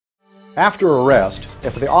After arrest,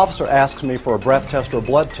 if the officer asks me for a breath test or a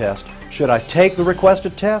blood test, should I take the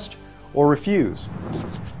requested test or refuse?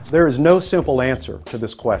 There is no simple answer to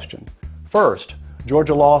this question. First,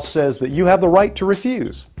 Georgia law says that you have the right to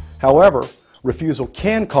refuse. However, refusal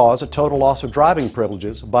can cause a total loss of driving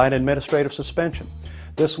privileges by an administrative suspension.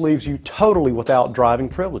 This leaves you totally without driving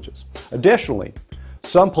privileges. Additionally,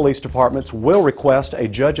 some police departments will request a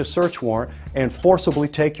judge's search warrant and forcibly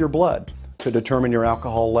take your blood to determine your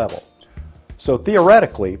alcohol level. So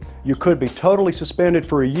theoretically, you could be totally suspended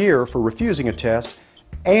for a year for refusing a test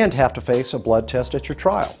and have to face a blood test at your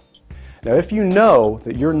trial. Now, if you know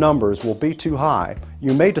that your numbers will be too high,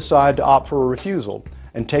 you may decide to opt for a refusal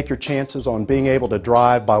and take your chances on being able to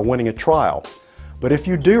drive by winning a trial. But if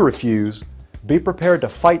you do refuse, be prepared to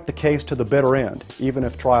fight the case to the bitter end, even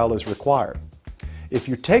if trial is required. If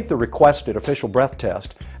you take the requested official breath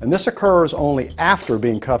test, and this occurs only after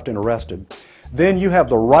being cuffed and arrested, then you have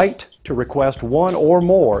the right to request one or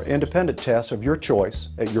more independent tests of your choice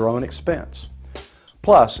at your own expense.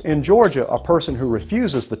 Plus, in Georgia, a person who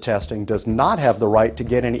refuses the testing does not have the right to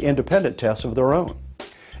get any independent tests of their own.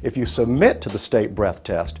 If you submit to the state breath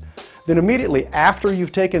test, then immediately after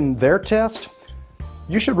you've taken their test,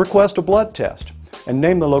 you should request a blood test and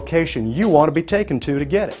name the location you want to be taken to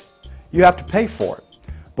get it. You have to pay for it.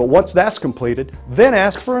 But once that's completed, then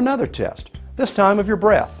ask for another test, this time of your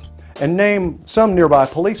breath, and name some nearby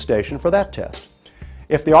police station for that test.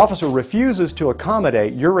 If the officer refuses to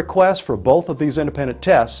accommodate your request for both of these independent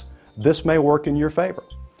tests, this may work in your favor.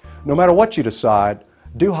 No matter what you decide,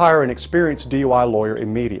 do hire an experienced DUI lawyer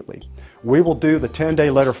immediately. We will do the 10-day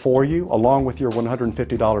letter for you along with your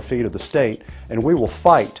 $150 fee to the state, and we will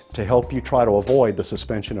fight to help you try to avoid the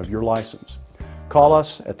suspension of your license. Call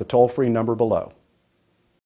us at the toll-free number below.